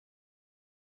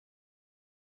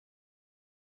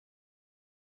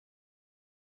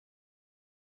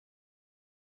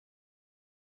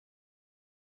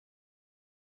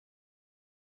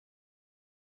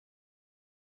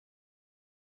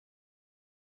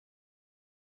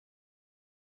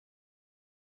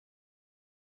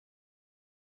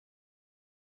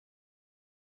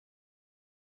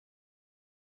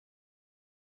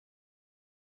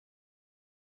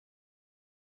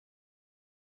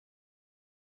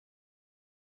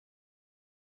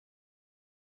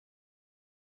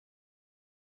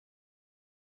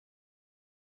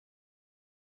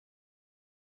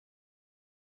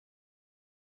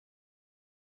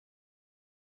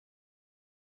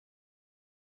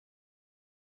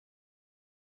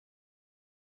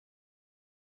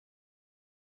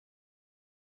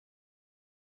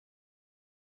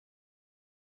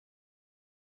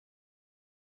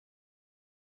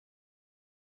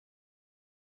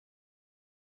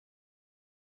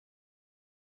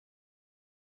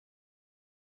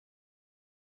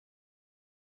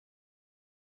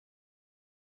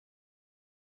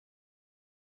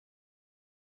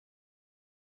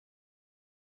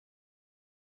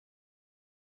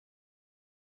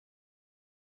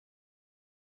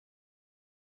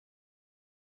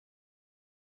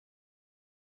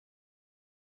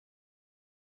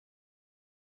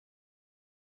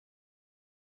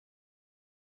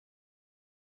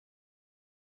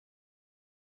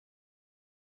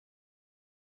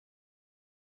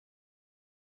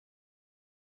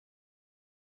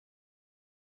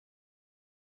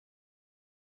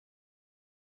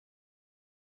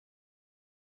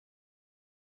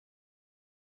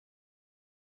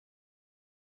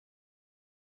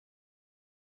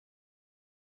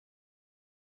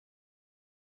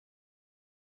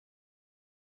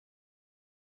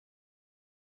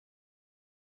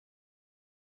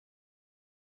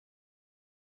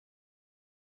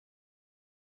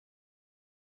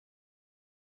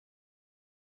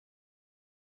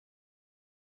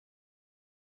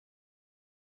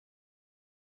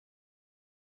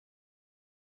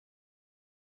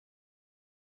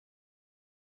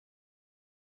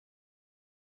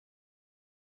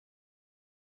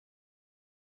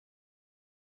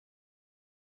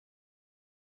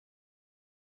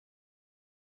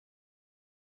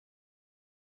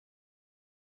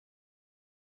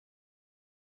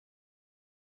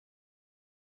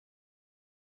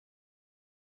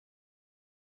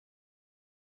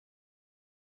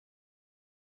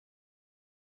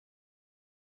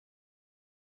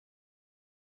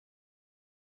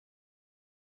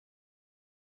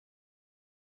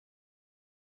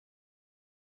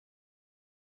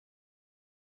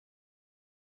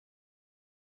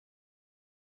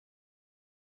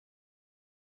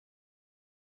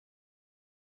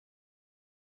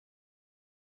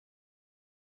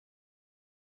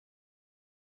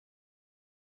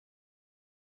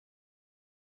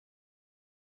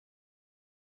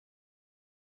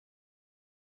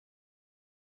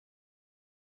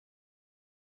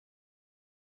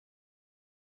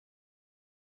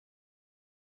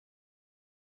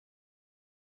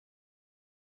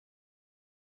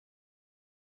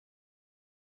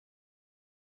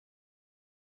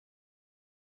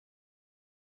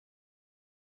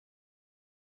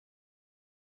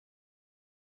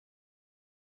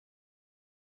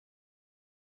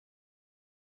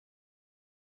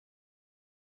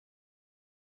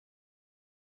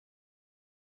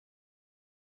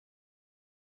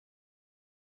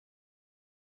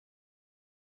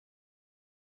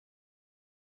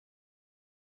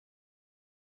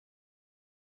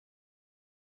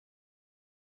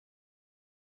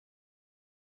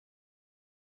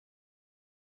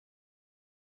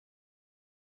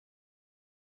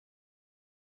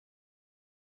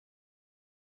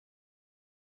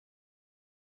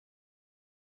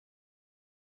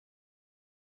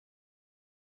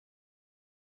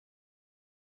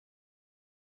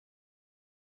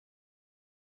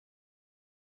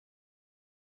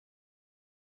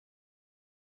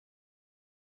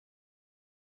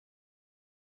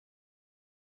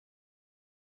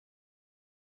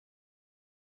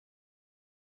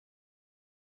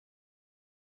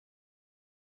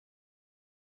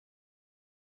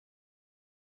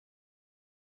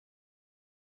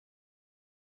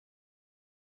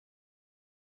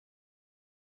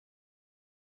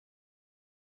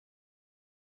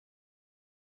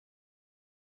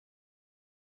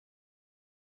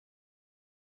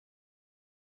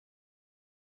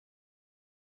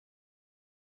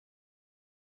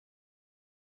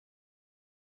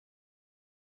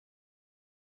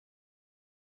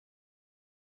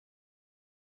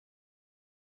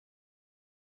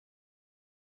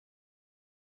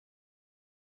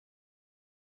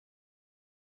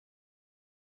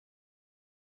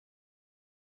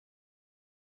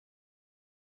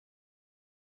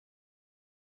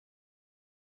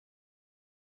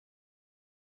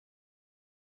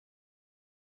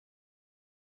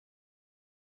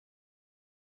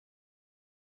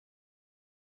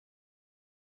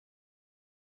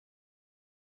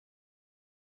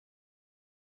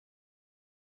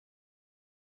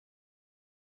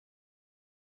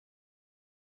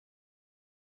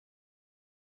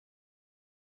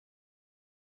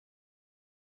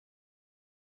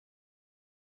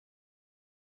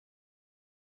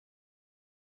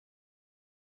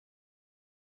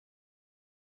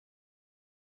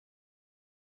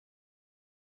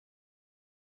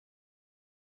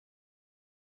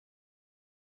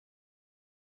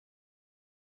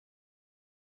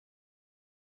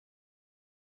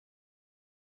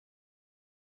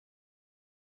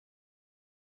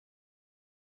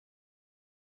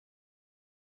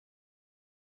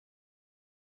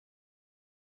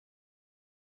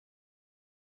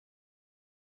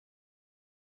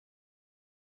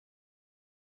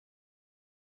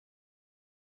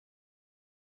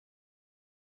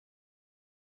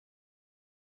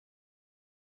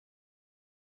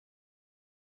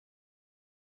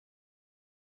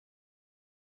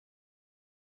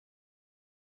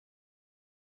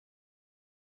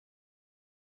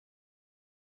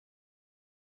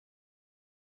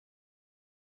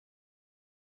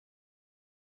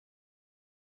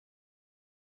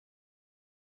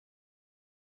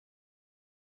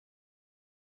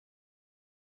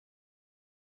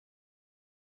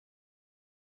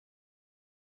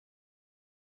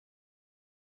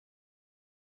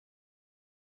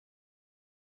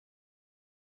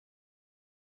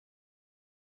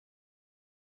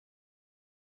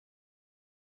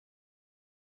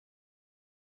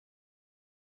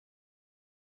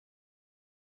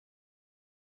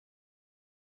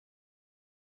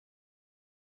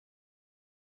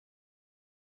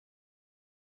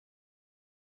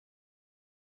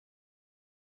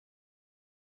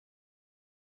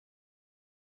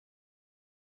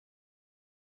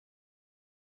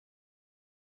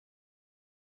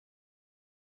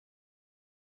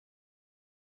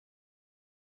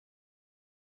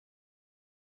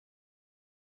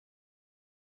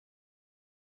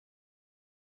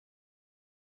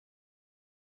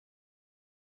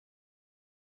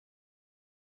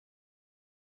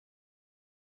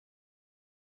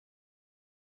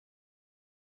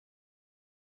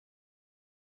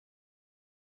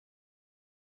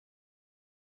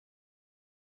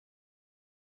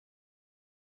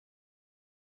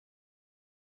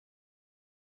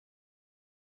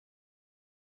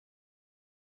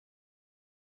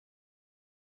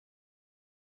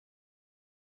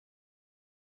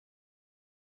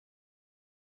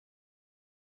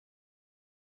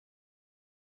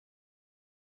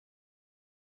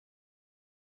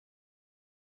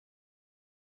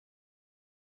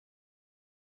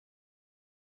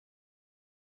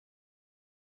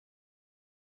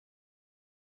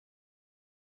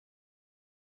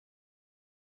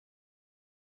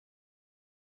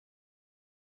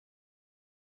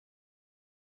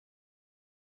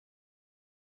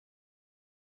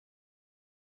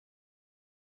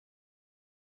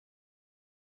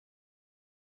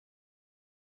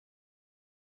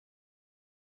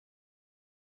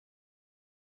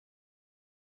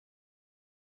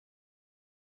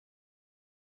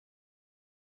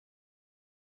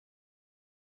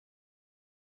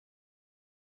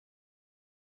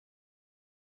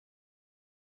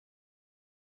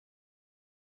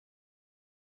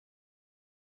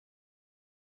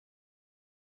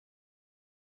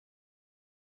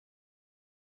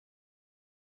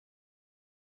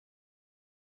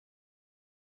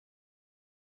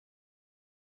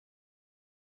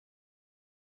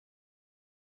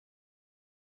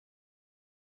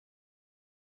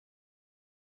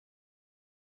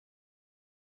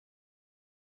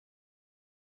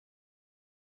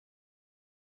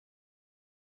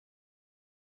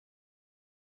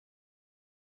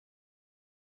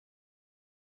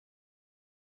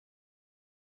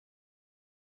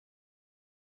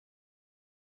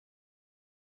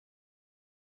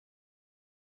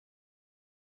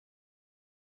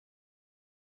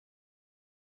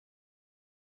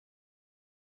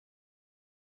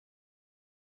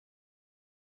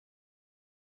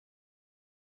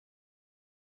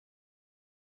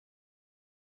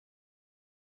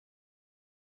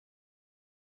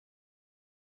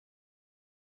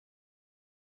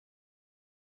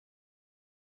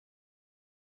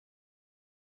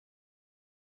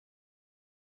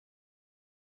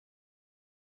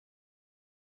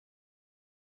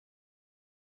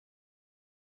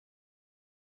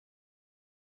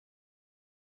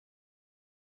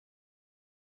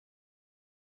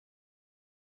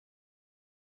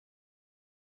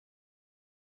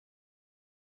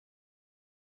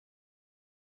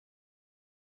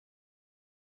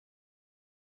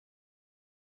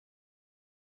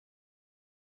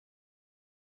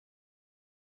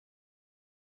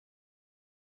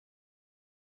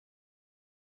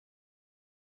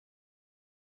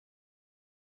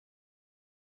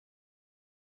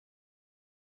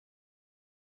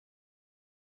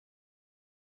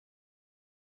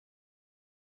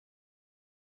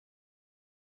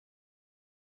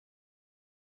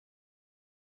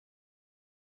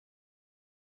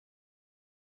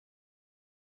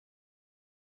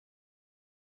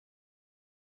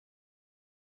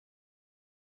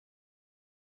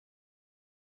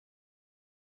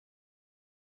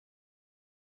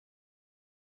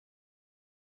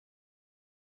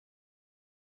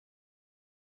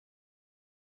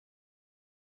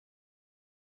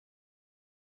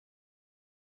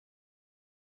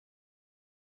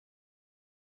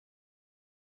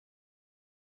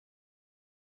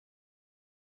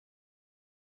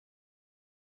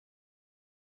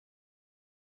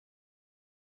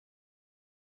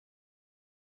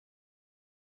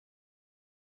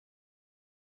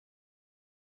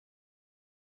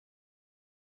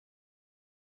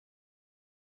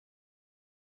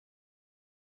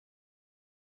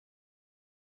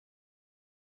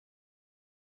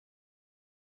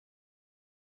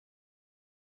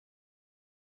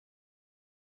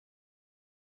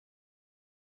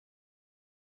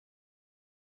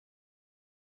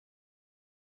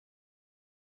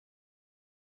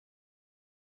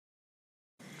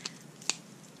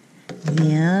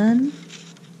Then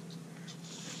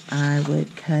I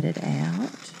would cut it out.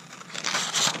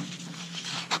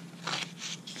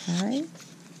 Okay.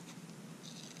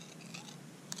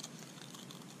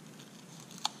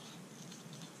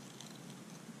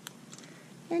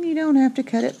 And you don't have to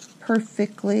cut it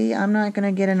perfectly. I'm not going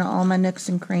to get into all my nooks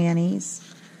and crannies.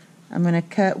 I'm going to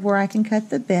cut where I can cut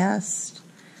the best.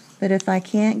 But if I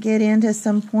can't get into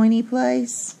some pointy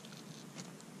place,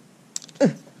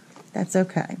 that's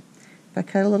okay. If I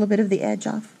cut a little bit of the edge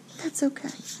off, that's okay.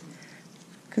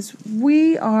 Because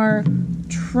we are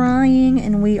trying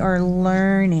and we are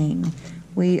learning.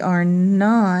 We are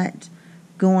not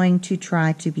going to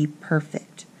try to be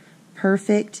perfect.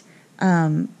 Perfect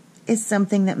is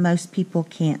something that most people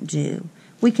can't do.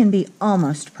 We can be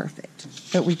almost perfect,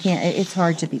 but we can't. It's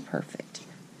hard to be perfect.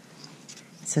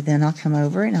 So then I'll come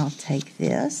over and I'll take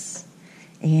this,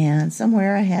 and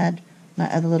somewhere I had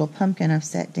my other little pumpkin I've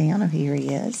set down. Oh, here he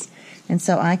is. And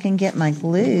so I can get my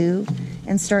glue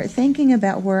and start thinking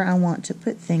about where I want to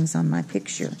put things on my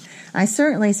picture. I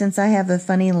certainly, since I have a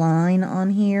funny line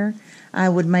on here, I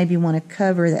would maybe want to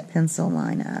cover that pencil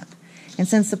line up. And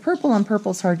since the purple on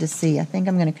purple is hard to see, I think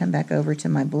I'm going to come back over to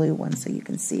my blue one so you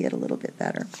can see it a little bit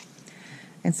better.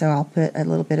 And so I'll put a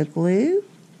little bit of glue,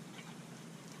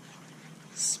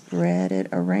 spread it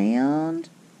around.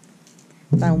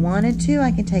 If I wanted to,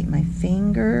 I can take my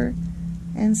finger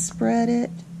and spread it,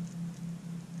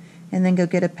 and then go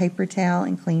get a paper towel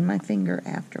and clean my finger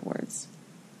afterwards.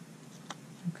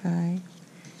 Okay?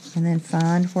 And then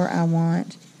find where I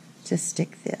want to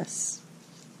stick this.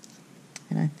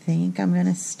 And I think I'm going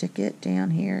to stick it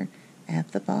down here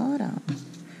at the bottom.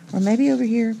 Or maybe over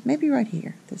here, maybe right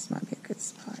here. This might be a good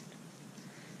spot.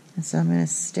 And so I'm going to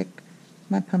stick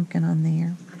my pumpkin on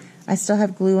there. I still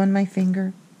have glue on my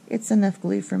finger. It's enough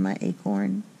glue for my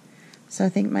acorn. So I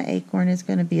think my acorn is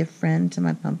going to be a friend to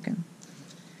my pumpkin.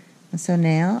 And so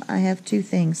now I have two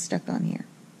things stuck on here.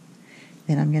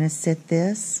 Then I'm going to sit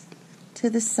this to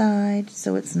the side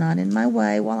so it's not in my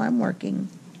way while I'm working.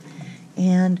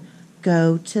 And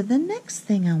go to the next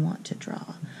thing I want to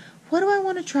draw. What do I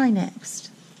want to try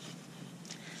next?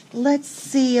 Let's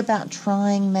see about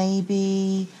trying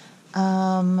maybe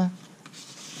a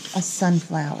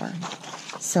sunflower.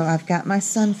 So I've got my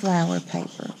sunflower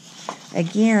paper.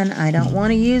 Again, I don't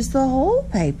want to use the whole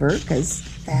paper because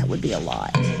that would be a lot.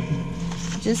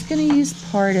 I'm just going to use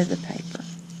part of the paper.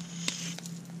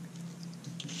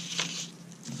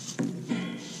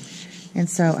 And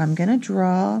so I'm going to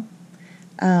draw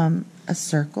a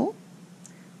circle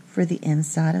for the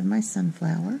inside of my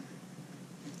sunflower.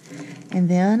 And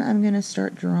then I'm going to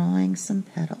start drawing some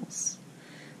petals.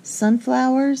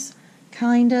 Sunflowers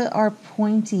kind of are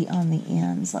pointy on the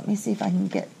ends. Let me see if I can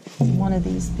get one of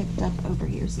these picked up over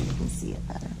here so you can see it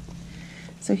better.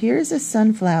 So here's a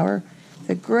sunflower,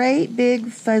 the great big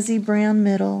fuzzy brown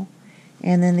middle,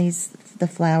 and then the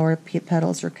flower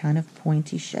petals are kind of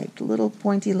pointy shaped, little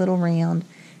pointy, little round,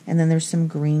 and then there's some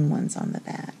green ones on the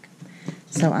back.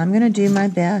 So I'm going to do my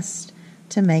best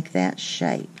to make that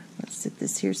shape. Let's sit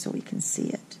this here so we can see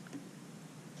it.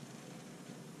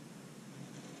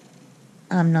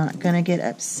 I'm not going to get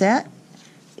upset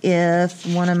if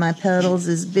one of my petals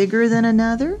is bigger than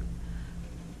another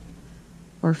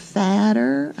or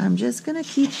fatter. I'm just going to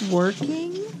keep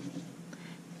working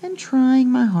and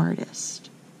trying my hardest.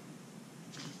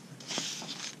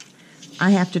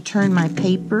 I have to turn my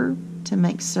paper to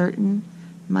make certain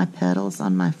my petals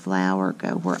on my flower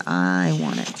go where I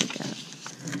want it to go.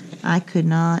 I could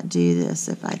not do this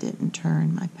if I didn't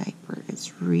turn my paper.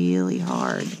 It's really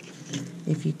hard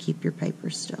if you keep your paper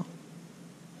still.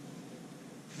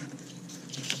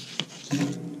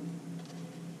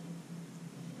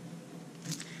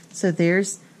 So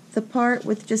there's the part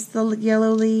with just the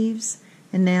yellow leaves,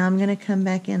 and now I'm going to come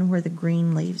back in where the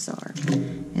green leaves are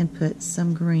and put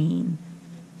some green.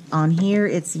 On here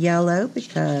it's yellow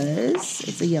because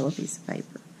it's a yellow piece of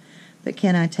paper. But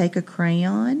can I take a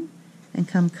crayon and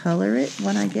come color it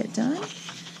when I get done?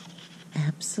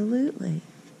 Absolutely.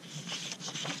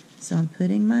 So I'm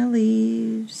putting my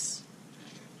leaves.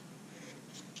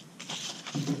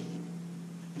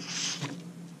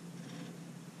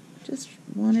 Just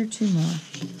one or two more.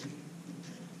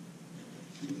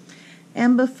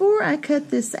 And before I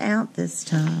cut this out this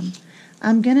time,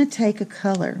 I'm going to take a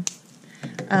color.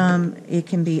 It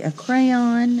can be a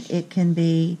crayon, it can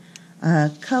be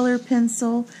a color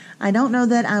pencil. I don't know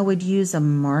that I would use a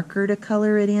marker to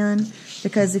color it in,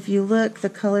 because if you look, the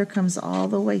color comes all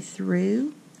the way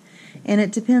through. And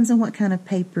it depends on what kind of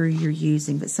paper you're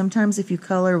using. But sometimes if you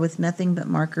color with nothing but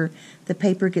marker, the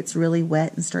paper gets really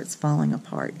wet and starts falling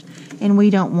apart. And we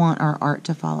don't want our art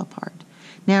to fall apart.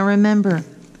 Now remember,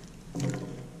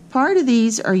 part of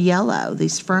these are yellow.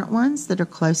 These front ones that are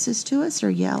closest to us are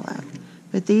yellow,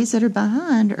 but these that are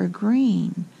behind are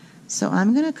green. So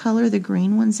I'm going to color the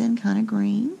green ones in kind of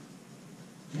green.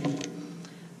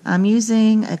 I'm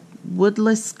using a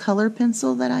woodless color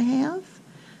pencil that I have.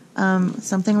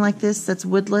 Something like this that's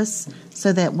woodless,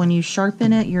 so that when you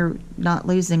sharpen it, you're not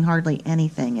losing hardly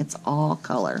anything. It's all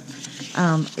color.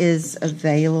 Is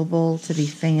available to be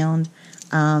found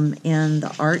in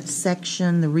the art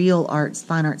section, the real arts,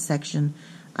 fine art section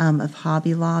of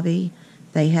Hobby Lobby.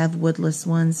 They have woodless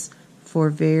ones for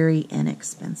very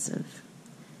inexpensive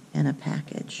in a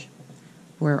package,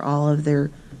 where all of their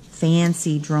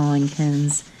fancy drawing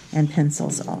pens and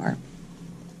pencils are.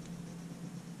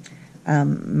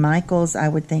 Michael's, I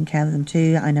would think, have them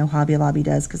too. I know Hobby Lobby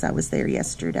does because I was there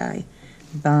yesterday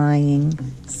buying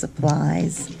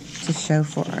supplies to show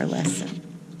for our lesson.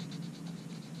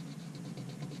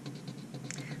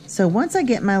 So once I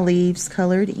get my leaves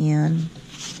colored in,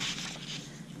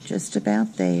 just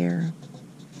about there,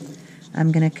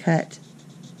 I'm going to cut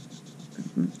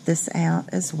this out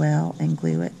as well and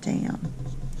glue it down.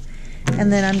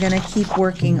 And then I'm going to keep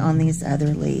working on these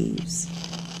other leaves.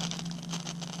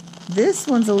 This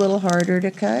one's a little harder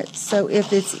to cut, so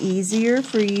if it's easier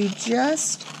for you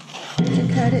just to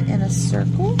cut it in a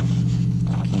circle,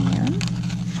 you can.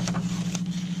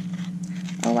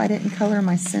 Oh, I didn't color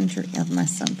my center of my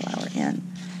sunflower in.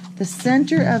 The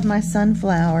center of my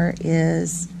sunflower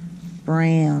is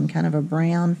brown, kind of a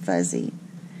brown fuzzy.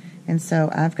 And so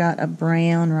I've got a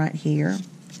brown right here,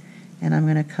 and I'm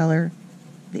going to color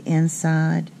the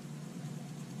inside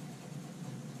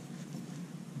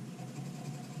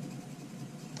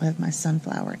of my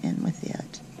sunflower in with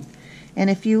it.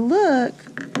 And if you look,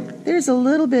 there's a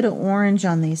little bit of orange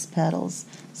on these petals.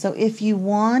 So if you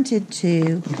wanted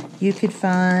to, you could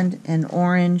find an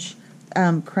orange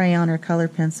crayon or color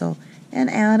pencil and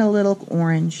add a little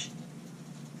orange.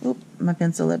 Oop, my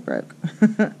pencil lid broke.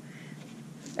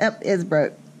 Yep, it's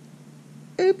broke.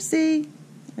 Oopsie,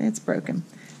 it's broken.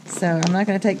 So I'm not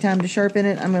going to take time to sharpen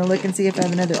it. I'm going to look and see if I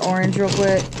have another orange real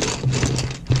quick.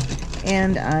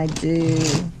 And I do,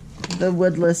 the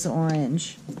woodless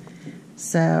orange.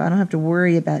 So I don't have to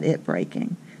worry about it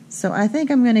breaking. So I think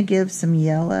I'm going to give some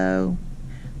yellow,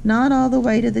 not all the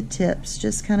way to the tips,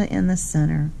 just kind of in the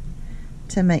center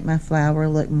to make my flower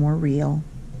look more real.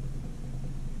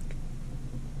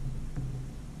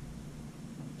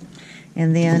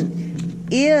 And then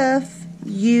if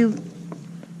you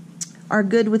are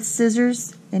good with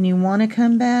scissors and you want to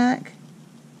come back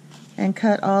and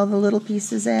cut all the little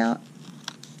pieces out,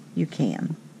 you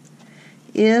can.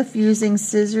 If using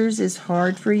scissors is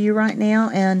hard for you right now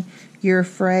and you're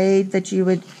afraid that you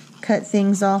would cut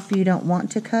things off you don't want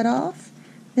to cut off,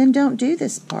 then don't do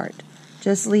this part.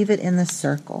 Just leave it in the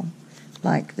circle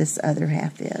like this other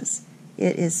half is.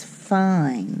 It is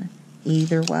fine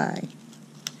either way.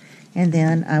 And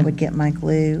then I would get my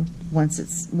glue once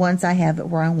I have it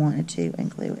where I wanted to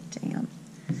and glue it down.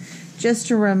 Just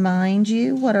to remind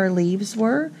you what our leaves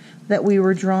were that we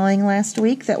were drawing last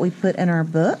week that we put in our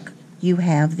book. You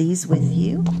have these with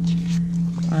you,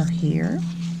 are here.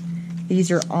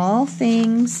 These are all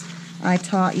things I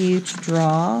taught you to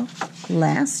draw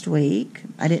last week.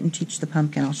 I didn't teach the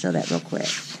pumpkin. I'll show that real quick.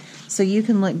 So you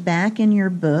can look back in your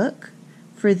book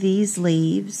for these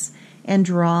leaves and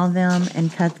draw them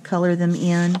and color them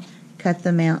in, cut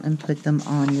them out, and put them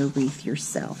on your wreath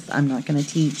yourself. I'm not going to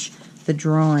teach the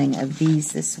drawing of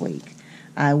these this week.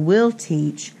 I will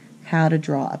teach how to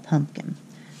draw a pumpkin,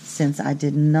 since I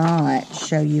did not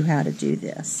show you how to do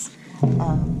this.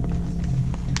 I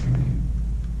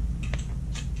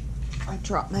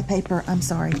dropped my paper, I'm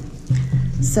sorry.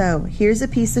 So here's a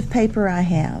piece of paper I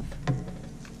have.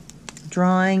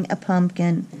 Drawing a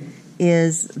pumpkin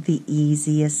is the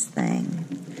easiest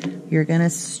thing. You're going to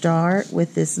start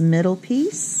with this middle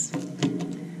piece.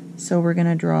 So we're going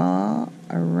to draw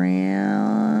a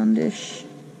roundish,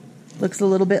 looks a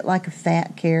little bit like a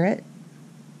fat carrot.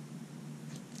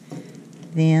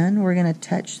 Then we're going to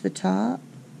touch the top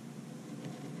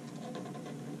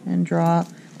and draw,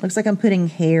 looks like I'm putting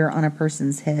hair on a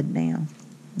person's head now,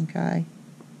 okay?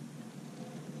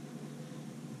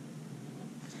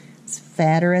 It's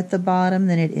fatter at the bottom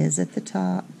than it is at the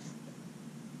top.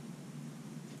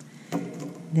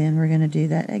 Then we're going to do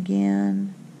that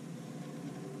again.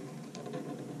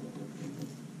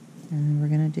 And we're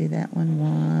going to do that one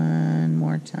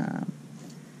more time.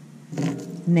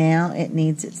 Now it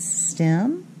needs its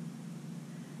stem.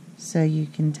 So you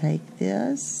can take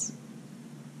this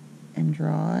and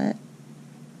draw it.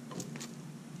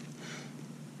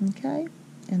 Okay,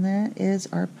 and that is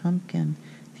our pumpkin.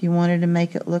 If If you wanted to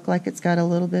make it look like it's got a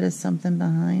little bit of something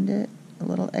behind it, a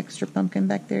little extra pumpkin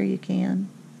back there, you can.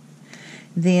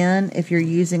 Then, if you're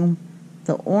using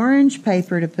the orange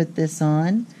paper to put this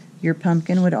on, your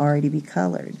pumpkin would already be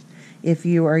colored. If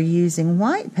you are using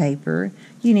white paper,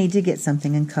 you need to get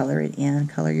something and color it in.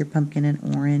 Color your pumpkin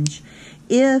in orange.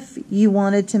 If you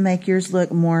wanted to make yours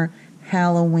look more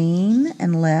Halloween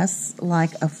and less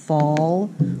like a fall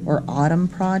or autumn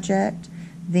project,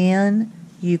 then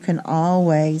you can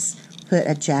always put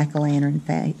a jack-o'-lantern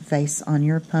face on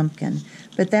your pumpkin.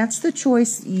 But that's the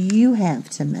choice you have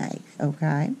to make,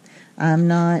 okay?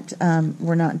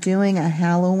 We're not doing a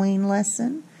Halloween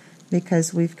lesson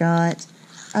because we've got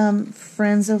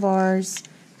friends of ours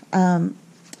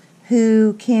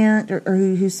who can't or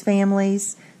whose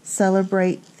families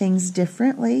celebrate things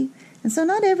differently. And so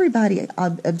not everybody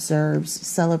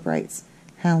celebrates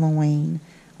Halloween.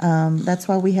 That's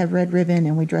why we have red ribbon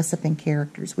and we dress up in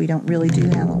characters. We don't really do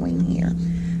Halloween here.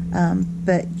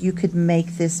 But you could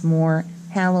make this more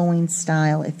Halloween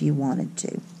style if you wanted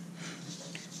to.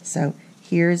 So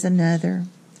here's another.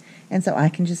 And so I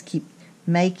can just keep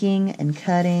making and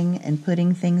cutting and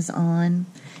putting things on.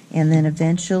 And then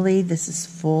eventually this is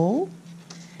full.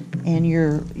 And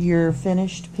your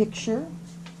finished picture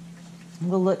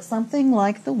will look something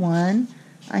like the one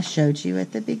I showed you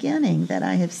at the beginning that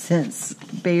I have since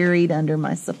buried under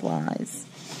my supplies.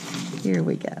 Here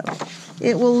we go.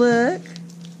 It will look,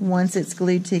 once it's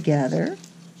glued together.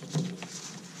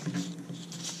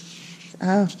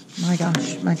 Oh my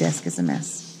gosh, my desk is a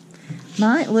mess.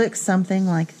 Might look something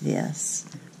like this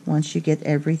once you get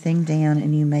everything down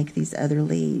and you make these other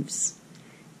leaves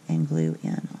and glue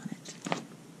in on it.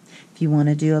 If you want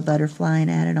to do a butterfly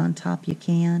and add it on top, you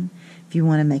can. If you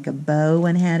want to make a bow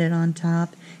and add it on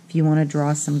top, if you want to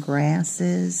draw some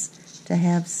grasses to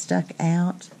have stuck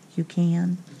out, you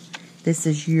can. This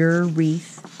is your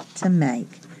wreath to make.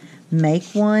 Make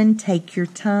one, take your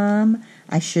time.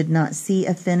 I should not see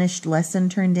a finished lesson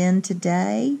turned in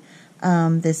today.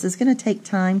 This is going to take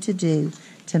time to do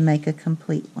to make a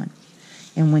complete one.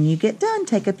 And when you get done,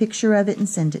 take a picture of it and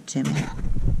send it to me.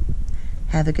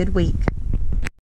 Have a good week.